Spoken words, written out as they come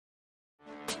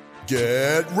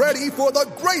Get ready for the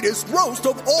greatest roast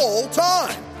of all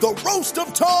time, the Roast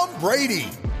of Tom Brady,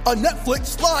 a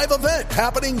Netflix live event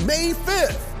happening May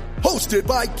 5th. Hosted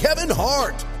by Kevin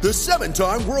Hart, the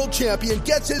 7-time world champion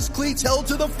gets his cleats held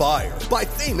to the fire by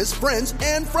famous friends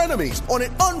and frenemies on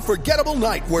an unforgettable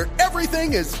night where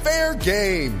everything is fair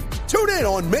game. Tune in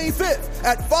on May 5th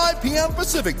at 5 p.m.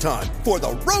 Pacific time for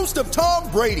the Roast of Tom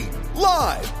Brady,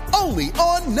 live only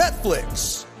on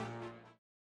Netflix.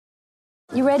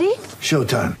 You ready?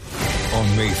 Showtime.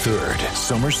 On May 3rd,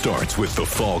 summer starts with The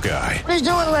Fall Guy. Let's do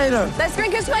it later. Let's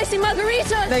drink a spicy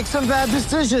margarita. Make some bad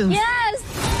decisions.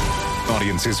 Yes!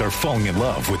 Audiences are falling in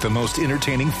love with the most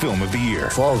entertaining film of the year.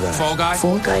 Fall Guy. Fall Guy?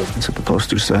 Fall Guy. That's what the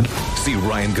poster said. See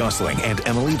Ryan Gosling and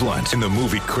Emily Blunt in the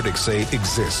movie critics say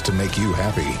exists to make you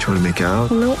happy. Trying to make it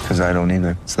out? Nope. Because I don't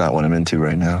either. It's not what I'm into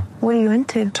right now. What are you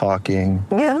into? Talking.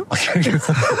 Yeah.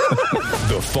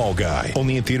 The Fall Guy.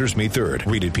 Only in theaters May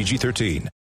 3rd. Rated PG-13.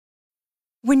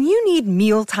 When you need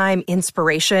mealtime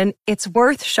inspiration, it's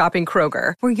worth shopping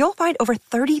Kroger, where you'll find over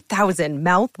 30,000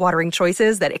 mouth-watering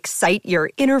choices that excite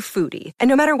your inner foodie. And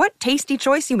no matter what tasty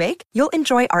choice you make, you'll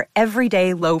enjoy our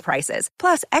everyday low prices,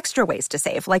 plus extra ways to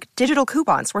save, like digital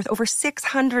coupons worth over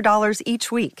 $600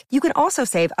 each week. You can also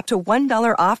save up to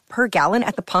 $1 off per gallon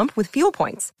at the pump with fuel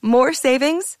points. More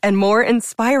savings and more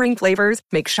inspiring flavors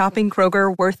make shopping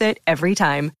Kroger worth it every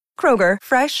time. Kroger,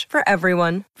 fresh for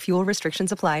everyone. Fuel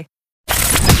restrictions apply.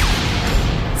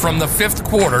 From the Fifth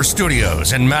Quarter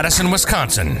Studios in Madison,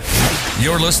 Wisconsin,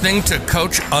 you're listening to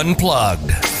Coach Unplugged.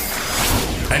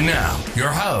 And now, your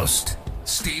host,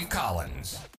 Steve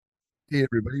Collins. Hey,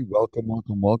 everybody.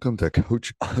 Welcome to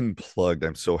Coach Unplugged.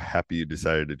 I'm so happy you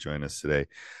decided to join us today.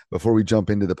 Before we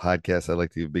jump into the podcast, I'd like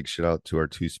to give a big shout out to our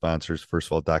two sponsors. First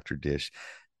of all, Dr. Dish,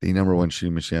 the number one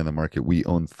shoe machine on the market. We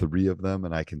own 3 of them,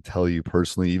 and I can tell you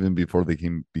personally, even before they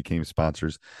became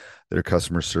sponsors, their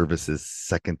customer service is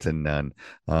second to none.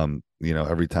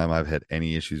 Every time I've had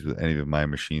any issues with any of my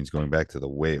machines, going back to the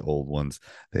way old ones,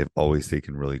 they've always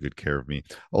taken really good care of me.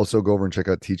 Also, go over and check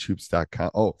out teachhoops.com.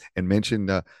 Oh, and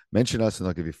mention us, and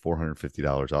they'll give you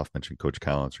 $450 off. Mention Coach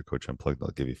Collins or Coach Unplugged, they'll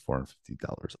give you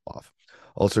 $450 off.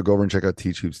 Also, go over and check out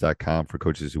teachhoops.com for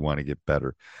coaches who want to get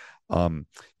better.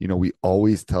 We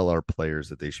always tell our players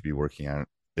that they should be working on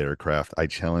their craft. I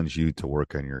challenge you to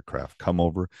work on your craft. Come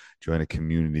over, join a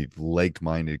community of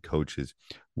like-minded coaches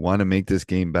who want to make this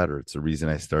game better. It's the reason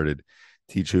I started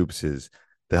Teach Hoops, is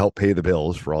to help pay the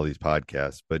bills for all these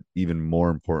podcasts, but even more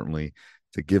importantly,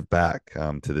 to give back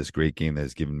to this great game that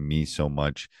has given me so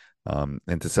much,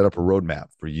 and to set up a roadmap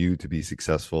for you to be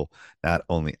successful, not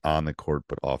only on the court,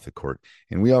 but off the court.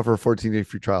 And we offer a 14-day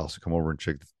free trial. So come over and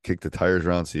kick the tires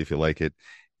around, see if you like it.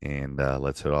 And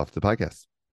let's head off the podcast.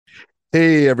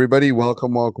 Hey, everybody.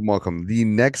 Welcome. The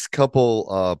next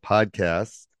couple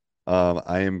podcasts,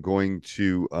 I am going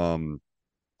to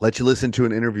let you listen to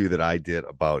an interview that I did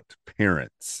about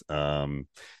parents.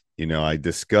 I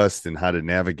discussed and how to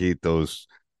navigate those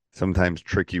sometimes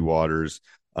tricky waters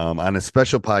on a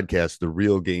special podcast, The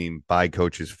Real Game by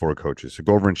Coaches for Coaches. So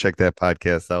go over and check that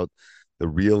podcast out, The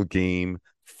Real Game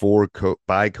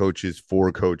by Coaches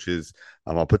for Coaches.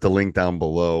 I'll put the link down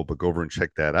below, but go over and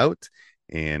check that out.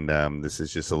 And this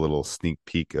is just a little sneak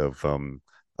peek of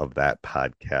that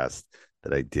podcast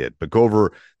that I did. But go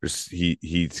over,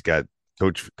 he's got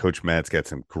Coach Matt's got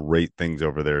some great things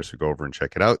over there. So go over and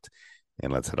check it out.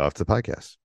 And let's head off to the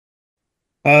podcast.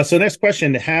 So next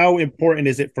question, how important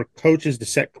is it for coaches to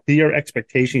set clear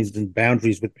expectations and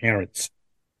boundaries with parents?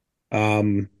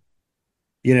 Maybe,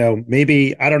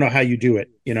 I don't know how you do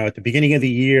it, at the beginning of the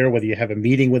year, whether you have a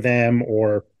meeting with them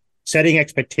or setting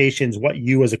expectations, what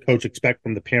you as a coach expect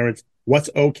from the parents, what's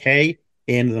okay,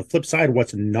 and on the flip side,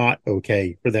 what's not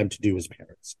okay for them to do as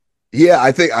parents. Yeah,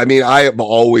 I have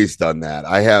always done that.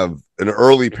 I have an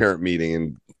early parent meeting,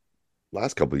 and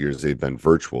last couple of years they've been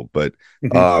virtual, but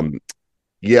I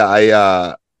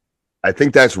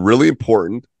think that's really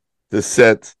important to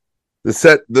set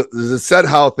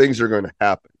how things are going to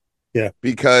happen. Yeah,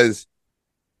 because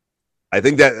I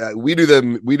think that we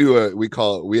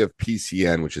have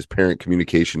PCN, which is Parent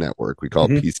Communication Network. We call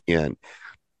it PCN,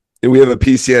 and we have a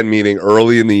PCN meeting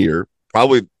early in the year.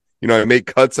 Probably, I make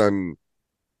cuts on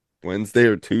Wednesday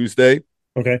or Tuesday.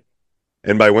 Okay,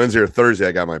 and by Wednesday or Thursday,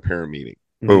 I got my parent meeting.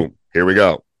 Boom, here we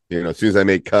go. As soon as I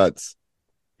make cuts,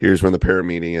 here's when the parent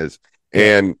meeting is.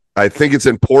 And I think it's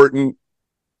important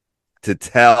to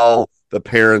tell the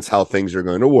parents how things are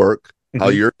going to work, how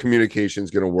your communication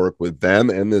is going to work with them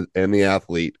and the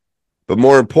athlete. But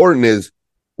more important is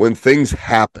when things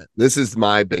happen. This is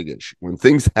my big issue. When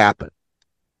things happen,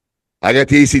 I got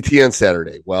the ACT on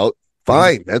Saturday. Well,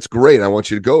 fine. That's great. I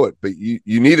want you to go it. But you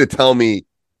need to tell me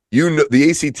the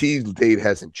ACT date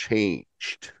hasn't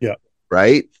changed. Yeah.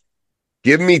 Right.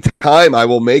 Give me time. I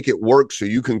will make it work so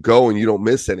you can go and you don't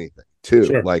miss anything too.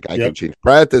 Sure. Like I can change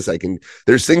practice.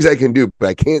 There's things I can do, but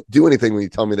I can't do anything when you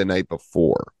tell me the night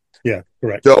before. Yeah,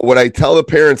 correct. So what I tell the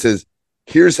parents is,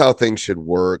 here's how things should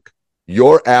work.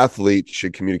 Your athlete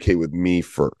should communicate with me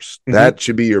first. That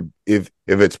should be if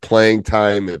it's playing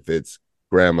time, if it's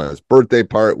grandma's birthday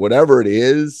part, whatever it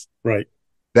is. Right.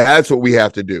 That's what we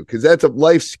have to do, because that's a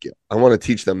life skill. I want to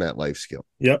teach them that life skill.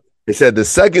 Yep. I said the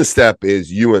second step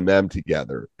is you and them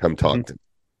together come talk to me,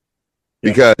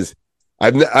 because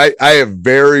I have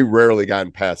very rarely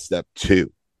gotten past step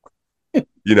 2,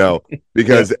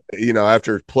 because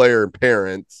after player and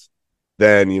parents,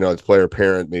 then it's player,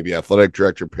 parent, maybe athletic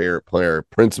director, parent, player,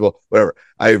 principal, whatever.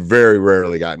 I very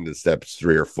rarely gotten to steps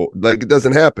 3 or 4. Like, it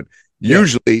doesn't happen.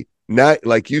 Usually, not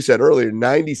like you said earlier,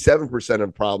 97%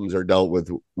 of problems are dealt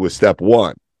with step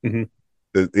 1.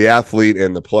 The athlete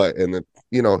and the play and the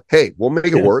hey, we'll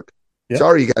make it work.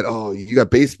 Sorry, you got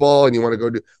baseball and you want to go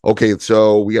do. Okay,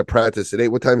 so we got practice at 8.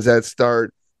 What time does that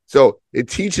start? So it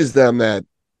teaches them that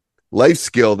life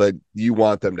skill that you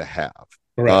want them to have.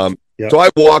 So I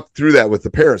walked through that with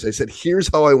the parents. I said, here's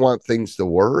how I want things to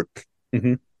work,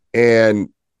 and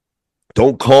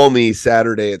don't call me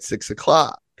Saturday at 6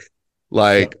 o'clock.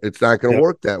 Like, it's not going to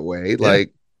work that way.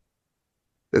 Like,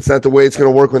 that's not the way it's going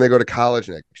to work when they go to college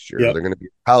next year. They're going to be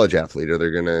a college athlete, or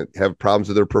they're going to have problems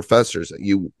with their professors. Or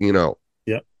in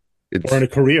a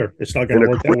career. It's not going to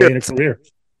work that way in a career.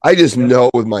 I just know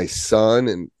with my son,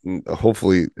 and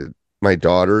hopefully my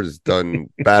daughter has done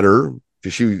better,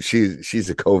 because she's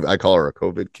a COVID. I call her a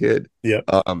COVID kid. Yeah.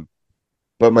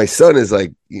 But my son is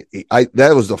like,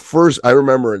 that was the first. I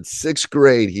remember in 6th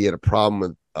grade, he had a problem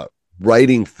with a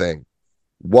writing thing.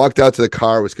 Walked out to the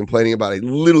car, was complaining about it. I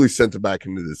literally sent him back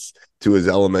to his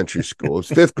elementary school. It was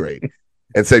 5th grade,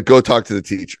 and said, "Go talk to the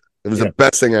teacher." It was the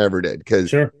best thing I ever did, because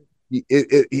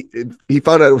he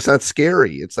found out it was not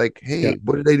scary. It's like, hey,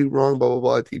 what did I do wrong? Blah blah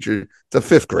blah. Teacher, it's a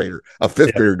 5th grader. A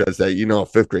 5th grader does that. A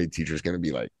 5th grade teacher is going to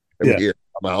be like, "I'm here.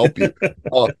 I'm gonna help you."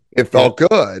 It felt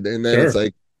good, and then it's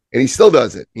like, and he still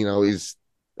does it. He's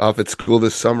off at school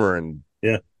this summer, and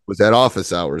was at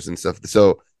office hours and stuff.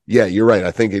 So. Yeah, you're right.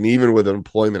 I think, and even with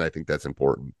employment, I think that's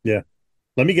important. Yeah.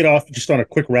 Let me get off just on a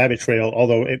quick rabbit trail,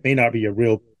 although it may not be a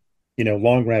real,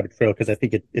 long rabbit trail, because I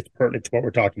think it's pertinent to what we're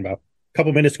talking about. A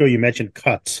couple minutes ago, you mentioned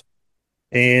cuts.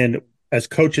 And as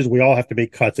coaches, we all have to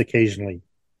make cuts occasionally.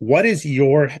 How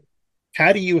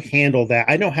do you handle that?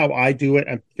 I know how I do it.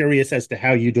 I'm curious as to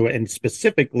how you do it. And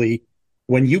specifically,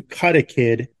 when you cut a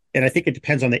kid, and I think it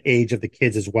depends on the age of the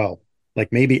kids as well.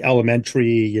 Like maybe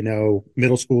elementary,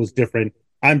 middle school is different.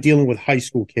 I'm dealing with high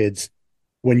school kids.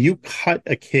 When you cut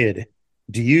a kid,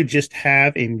 do you just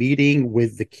have a meeting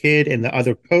with the kid and the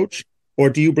other coach,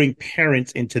 or do you bring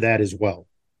parents into that as well?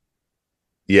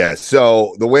 Yeah.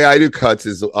 So the way I do cuts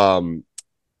is, so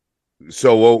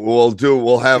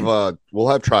we'll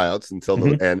have tryouts until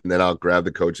the end, and then I'll grab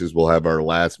the coaches. We'll have our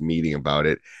last meeting about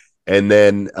it. And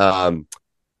then,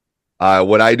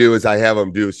 what I do is I have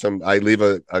them I leave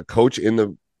a coach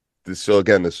in so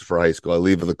again, this is for high school. I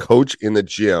leave the coach in the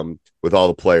gym with all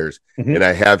the players, and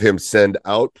I have him send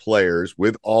out players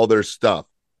with all their stuff.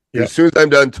 As soon as I'm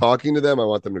done talking to them, I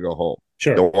want them to go home.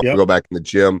 Sure. I don't want to go back in the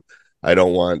gym. I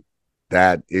don't want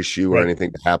that issue or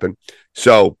anything to happen.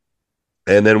 So,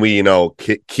 and then we,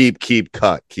 keep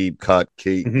cut,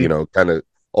 kind of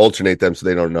alternate them so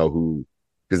they don't know who,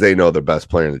 because they know the best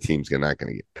player in the team's not going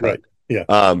to get cut. Right.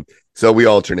 Yeah. So we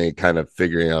alternate, kind of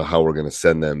figuring out how we're going to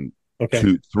send them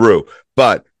through,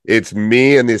 but it's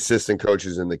me and the assistant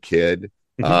coaches and the kid.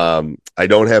 I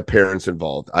don't have parents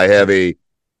involved. I have a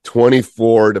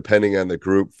 24, depending on the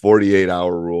group,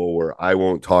 48-hour rule where I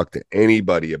won't talk to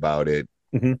anybody about it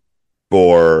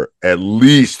for at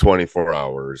least 24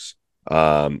 hours.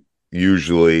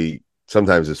 Usually,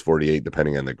 sometimes it's 48,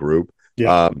 depending on the group.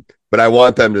 But I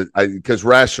want them to, because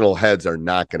rational heads are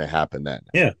not going to happen then.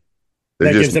 Yeah.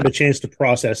 That gives them a chance to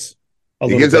process.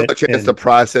 It gives them a chance to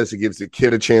process. It gives the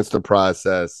kid a chance to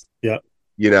process. Yeah.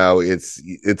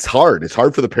 It's hard. It's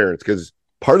hard for the parents, because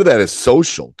part of that is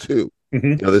social too.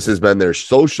 This has been their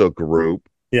social group.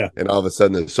 Yeah. And all of a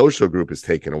sudden the social group is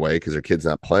taken away because their kid's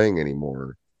not playing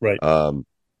anymore. Right.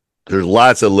 There's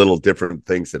lots of little different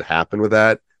things that happen with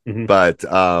that. But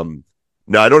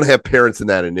no, I don't have parents in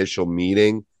that initial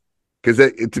meeting, because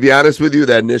to be honest with you,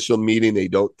 that initial meeting, they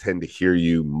don't tend to hear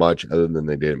you much other than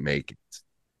they didn't make it.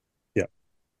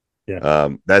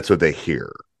 That's what they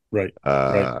hear. Right.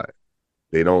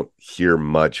 They don't hear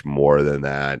much more than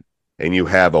that. And you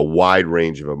have a wide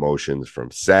range of emotions,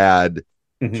 from sad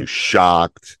to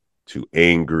shocked to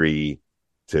angry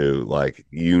to like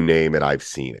you name it, I've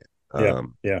seen it.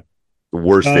 Yeah. The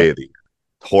worst day of the year.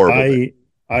 Horrible.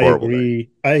 I agree.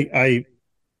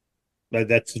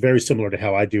 That's very similar to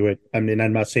how I do it. I mean,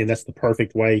 I'm not saying that's the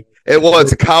perfect way.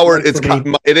 It's a coward.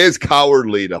 It is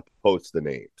cowardly to post the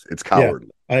names. It's cowardly.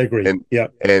 Yeah, I agree.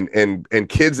 And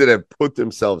kids that have put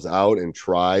themselves out and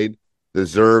tried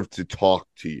deserve to talk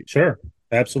to you. Sure,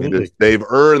 absolutely. They've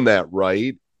earned that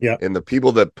right. Yeah. And the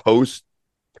people that post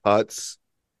cuts,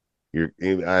 I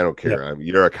don't care. Yeah.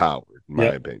 You're a coward, in my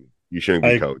opinion. You shouldn't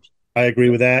be coached. I agree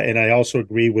with that, and I also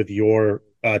agree with your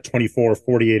 24 or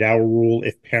 48-hour rule.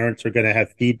 If parents are going to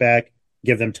have feedback,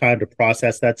 give them time to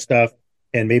process that stuff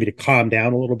and maybe to calm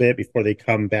down a little bit before they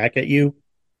come back at you.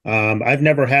 I've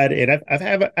never had, and I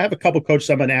have a couple coaches.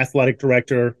 I'm an athletic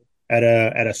director at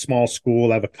a small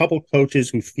school. I have a couple coaches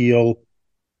who feel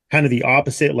kind of the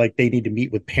opposite, like they need to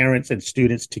meet with parents and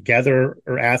students together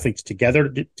or athletes together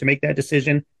to make that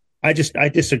decision. I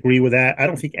disagree with that. I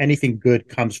don't think anything good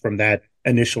comes from that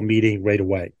initial meeting right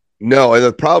away. No, and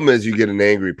the problem is you get an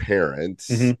angry parent,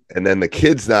 and then the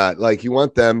kid's not like, you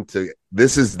want them to.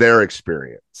 This is their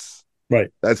experience, right?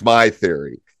 That's my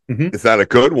theory. It's not a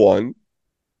good one,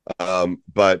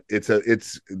 but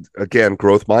it's again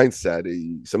growth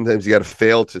mindset. Sometimes you got to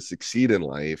fail to succeed in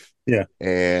life. Yeah,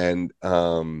 and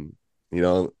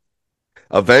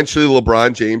eventually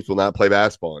LeBron James will not play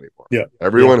basketball anymore. Yeah.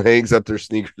 Everyone hangs up their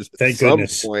sneakers at some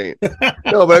point.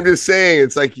 No, but I'm just saying,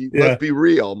 it's like, let's be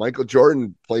real. Michael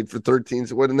Jordan played for 13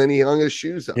 and then he hung his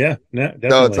shoes up. Yeah. Definitely.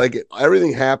 So it's like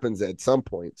everything happens at some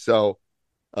point. So,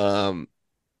 I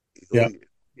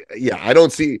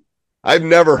don't see, I've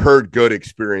never heard good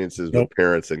experiences with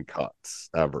parents and cuts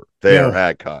ever. They are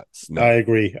at cuts. No. I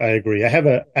agree. I have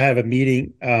a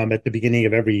meeting at the beginning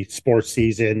of every sports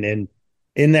season, and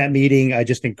in that meeting, I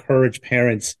just encourage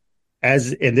parents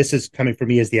and this is coming from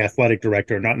me as the athletic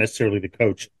director, not necessarily the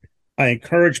coach. I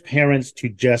encourage parents to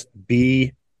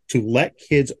to let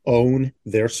kids own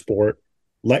their sport,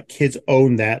 let kids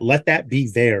own that, let that be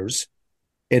theirs.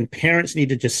 And parents need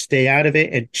to just stay out of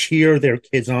it and cheer their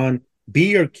kids on.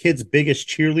 Be your kid's biggest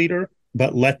cheerleader,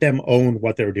 but let them own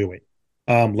what they're doing.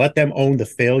 Let them own the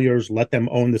failures, let them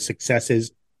own the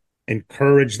successes.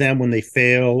 Encourage them when they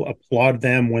fail, applaud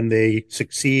them when they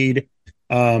succeed.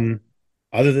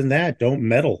 Other than that, don't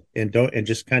meddle and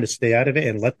just kind of stay out of it,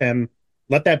 and let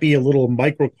that be a little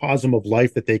microcosm of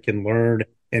life that they can learn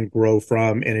and grow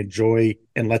from and enjoy,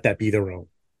 and let that be their own.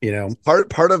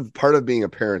 Part of being a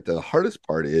parent, the hardest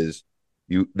part is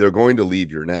they're going to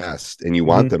leave your nest, and you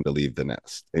want them to leave the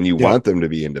nest, and you want them to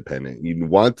be independent. You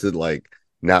want to like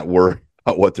not worry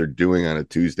about what they're doing on a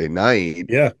Tuesday night.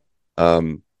 Yeah.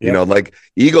 Like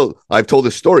I've told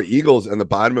a story. Eagles on the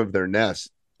bottom of their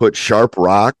nest put sharp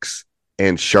rocks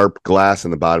and sharp glass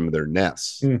in the bottom of their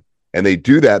nests. And they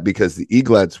do that because the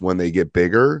eaglets, when they get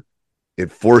bigger,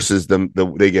 it forces them,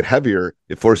 they get heavier,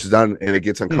 it forces down and it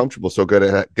gets uncomfortable. So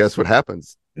guess what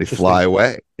happens? They fly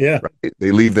away. Yeah. Right?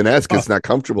 They leave the nest because it's not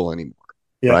comfortable anymore.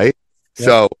 Yeah. Right. Yeah.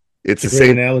 So it's the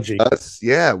same analogy.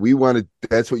 Yeah.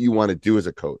 That's what you want to do as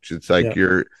a coach. It's like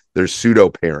they're pseudo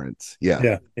parents.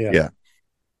 Yeah.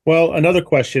 Well, another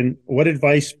question: what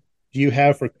advice do you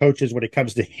have for coaches when it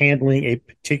comes to handling a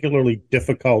particularly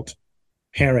difficult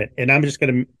parent? And I'm just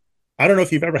going to, I don't know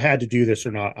if you've ever had to do this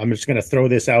or not. I'm just going to throw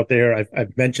this out there.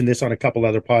 I've mentioned this on a couple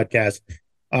other podcasts.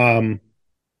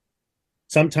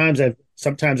 Sometimes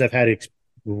I've had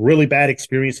really bad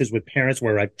experiences with parents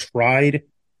where I've tried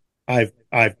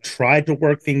to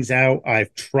work things out.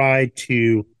 I've tried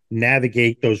to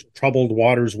navigate those troubled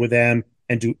waters with them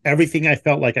and do everything I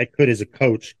felt like I could as a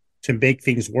coach to make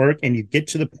things work. And you get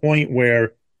to the point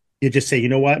where you just say, you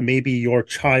know what, maybe your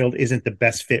child isn't the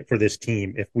best fit for this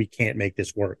team if we can't make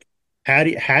this work. How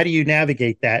do you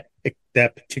navigate that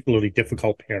particularly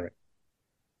difficult parent?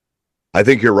 I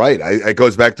think you're right. It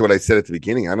goes back to what I said at the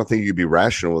beginning. I don't think you could be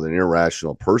rational with an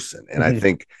irrational person. And I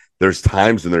think there's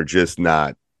times when they're just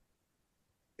not.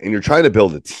 And you're trying to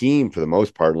build a team for the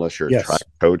most part, unless you're a track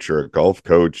coach or a golf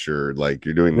coach or like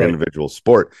you're doing an individual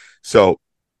sport. So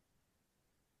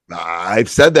I've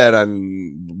said that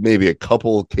on maybe a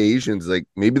couple occasions, like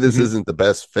maybe this isn't the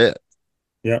best fit.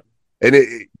 Yeah. And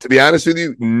to be honest with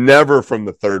you, never from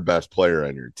the third best player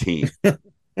on your team.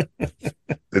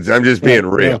 I'm just being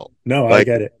real. No, like, I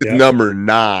get it. Yeah. Number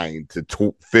 9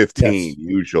 to 15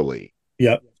 usually.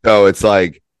 Yeah. So it's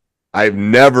like I have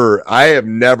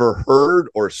never heard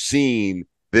or seen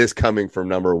this coming from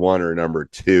number 1 or number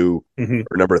 2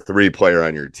 or number 3 player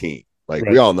on your team. Like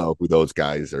we all know who those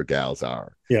guys or gals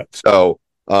are. Yeah. So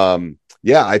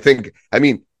I think,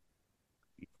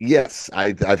 yes,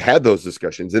 I've had those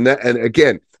discussions, and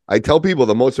again, I tell people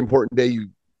the most important day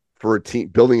for a team,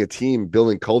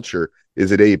 building culture is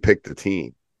the day you pick the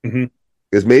team. Mm-hmm.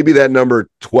 Because maybe that number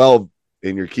 12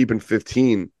 and you're keeping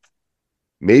 15,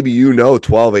 maybe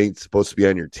 12 ain't supposed to be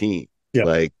on your team. Yeah.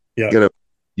 Like, yeah.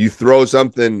 You throw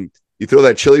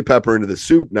that chili pepper into the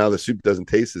soup, now the soup doesn't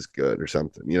taste as good or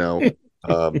something,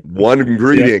 one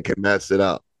ingredient can mess it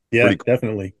up. Yeah, cool.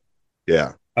 Definitely.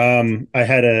 Yeah. I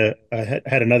had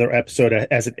another episode,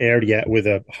 hasn't aired yet, with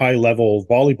a high level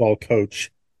volleyball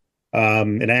coach.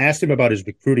 And I asked him about his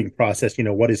recruiting process.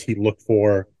 What does he look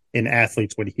for in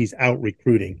athletes when he's out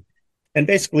recruiting? And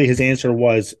basically his answer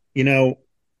was,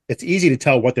 it's easy to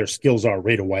tell what their skills are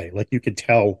right away. Like, you can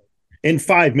tell in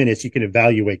 5 minutes, you can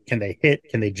evaluate, can they hit,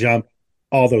 can they jump,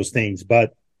 all those things.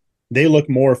 But they look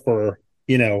more for,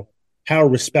 how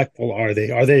respectful are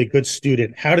they? Are they a good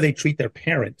student? How do they treat their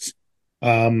parents?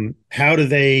 How do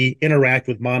they interact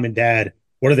with mom and dad?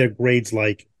 What are their grades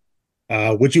like?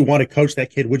 Would you want to coach that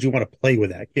kid? Would you want to play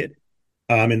with that kid?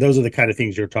 And those are the kind of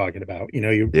things you're talking about.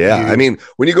 I mean,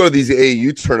 when you go to these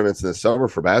AAU tournaments in the summer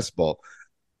for basketball,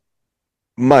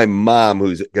 my mom,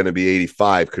 who's going to be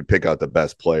 85, could pick out the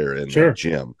best player in the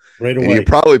gym right away. And you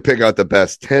probably pick out the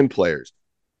best 10 players.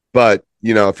 But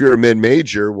if you're a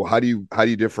mid-major, well, how do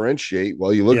you differentiate?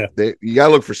 Well, you look, you got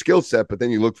to look for skill set, but then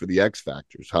you look for the X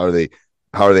factors. How are they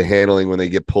handling when they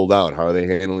get pulled out? How are they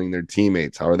handling their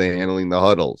teammates? How are they handling the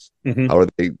huddles? Mm-hmm. How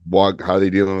are they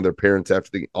dealing with their parents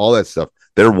after all that stuff?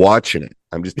 They're watching it.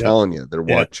 I'm just telling you, they're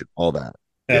watching all that.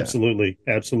 Absolutely.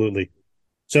 Absolutely.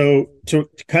 So to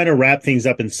kind of wrap things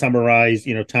up and summarize,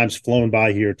 time's flown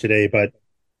by here today, but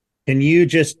can you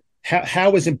just,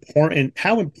 how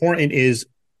important is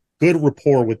good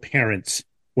rapport with parents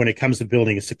when it comes to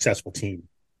building a successful team?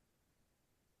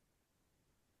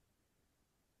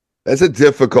 That's a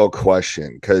difficult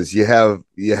question, because you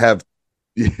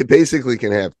basically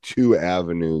can have two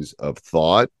avenues of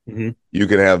thought. Mm-hmm. You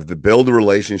can build a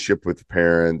relationship with the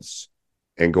parents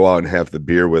and go out and have the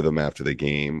beer with them after the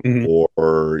game, mm-hmm.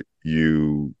 or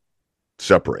you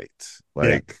separate. Well,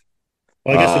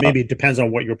 I guess maybe it depends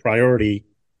on what your priority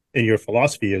and your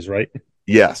philosophy is, right?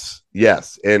 Yes.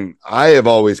 And I have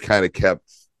always kind of kept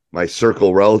my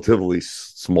circle relatively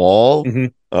small.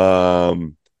 Mm-hmm.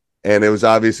 And it was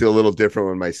obviously a little different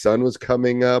when my son was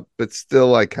coming up, but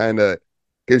still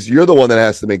because you're the one that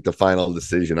has to make the final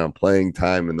decision on playing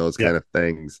time and those kind of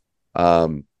things.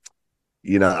 I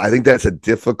think that's a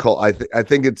difficult, I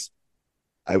think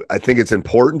it's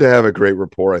important to have a great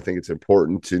rapport. I think it's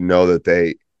important to know that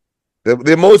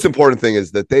the most important thing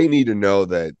is that they need to know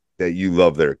that you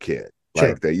love their kid,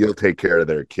 that you'll take care of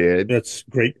their kid. That's a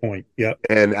great point. Yeah.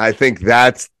 And I think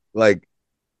that's the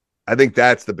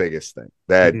biggest thing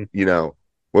that, mm-hmm.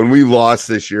 When we lost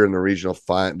this year in the regional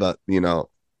final,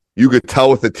 you could tell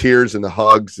with the tears and the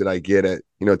hugs that I get it.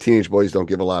 Teenage boys don't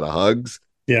give a lot of hugs.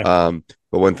 Yeah.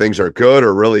 But when things are good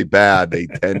or really bad, they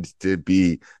tend to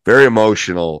be very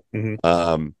emotional.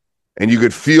 Mm-hmm. And you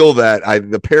could feel that.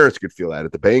 The parents could feel that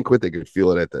at the banquet. They could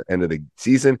feel it at the end of the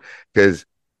season, because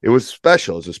it was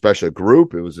special. It was a special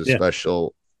group. It was a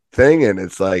special thing. And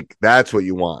it's like, that's what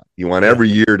you want. You want every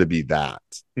year to be that,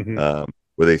 mm-hmm.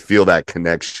 Where they feel that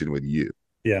connection with you.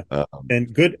 Yeah.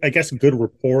 And good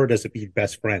rapport doesn't mean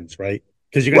best friends, right?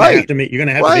 Because you're going to have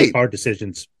to make hard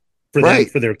decisions for them,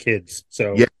 for their kids.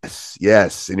 So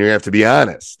yes. And you're gonna have to be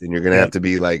honest, and you're going to have to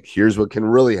be like, here's what can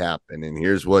really happen, and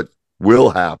here's what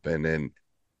will happen. And,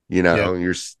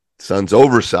 your son's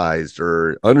oversized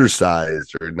or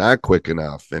undersized or not quick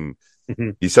enough. And mm-hmm.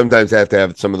 you sometimes have to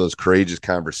have some of those courageous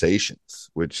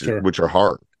conversations, which are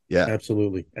hard. Yeah,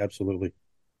 absolutely.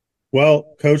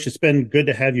 Well, Coach, it's been good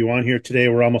to have you on here today.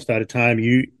 We're almost out of time.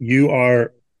 You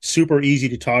are super easy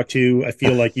to talk to. I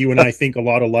feel like you and I think a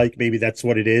lot alike. Maybe that's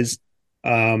what it is.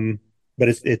 But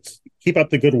it's keep up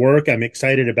the good work. I'm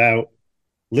excited about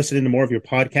listening to more of your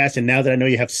podcasts. And now that I know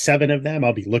you have 7 of them,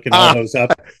 I'll be looking all those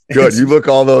up. Good. You look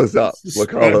all those up.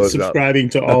 Subscribing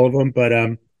to all of them.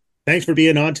 But thanks for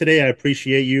being on today. I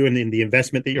appreciate you and the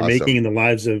investment that you're making in the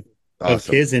lives of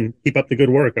kids, and keep up the good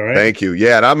work. All right. Thank you.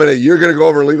 Yeah. And you're going to go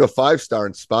over and leave a 5-star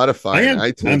in Spotify and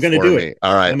iTunes. I'm going to do it.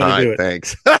 All right.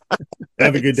 Thanks.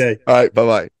 Have a good day. All right.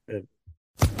 Bye-bye.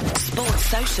 Sports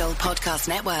Social Podcast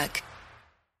Network.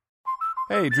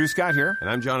 Hey, Drew Scott here, and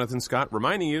I'm Jonathan Scott,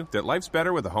 reminding you that life's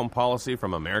better with a home policy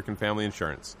from American Family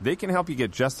Insurance. They can help you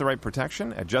get just the right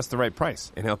protection at just the right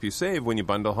price, and help you save when you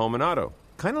bundle home and auto.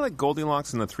 Kind of like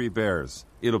Goldilocks and the Three Bears.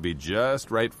 It'll be just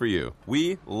right for you.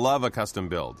 We love a custom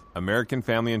build. American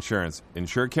Family Insurance.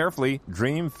 Insure carefully,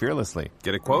 dream fearlessly.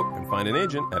 Get a quote and find an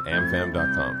agent at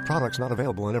amfam.com. Products not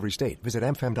available in every state. Visit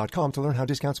amfam.com to learn how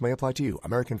discounts may apply to you.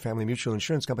 American Family Mutual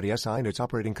Insurance Company, SI, and its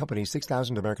operating company,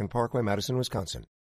 6000 American Parkway, Madison, Wisconsin.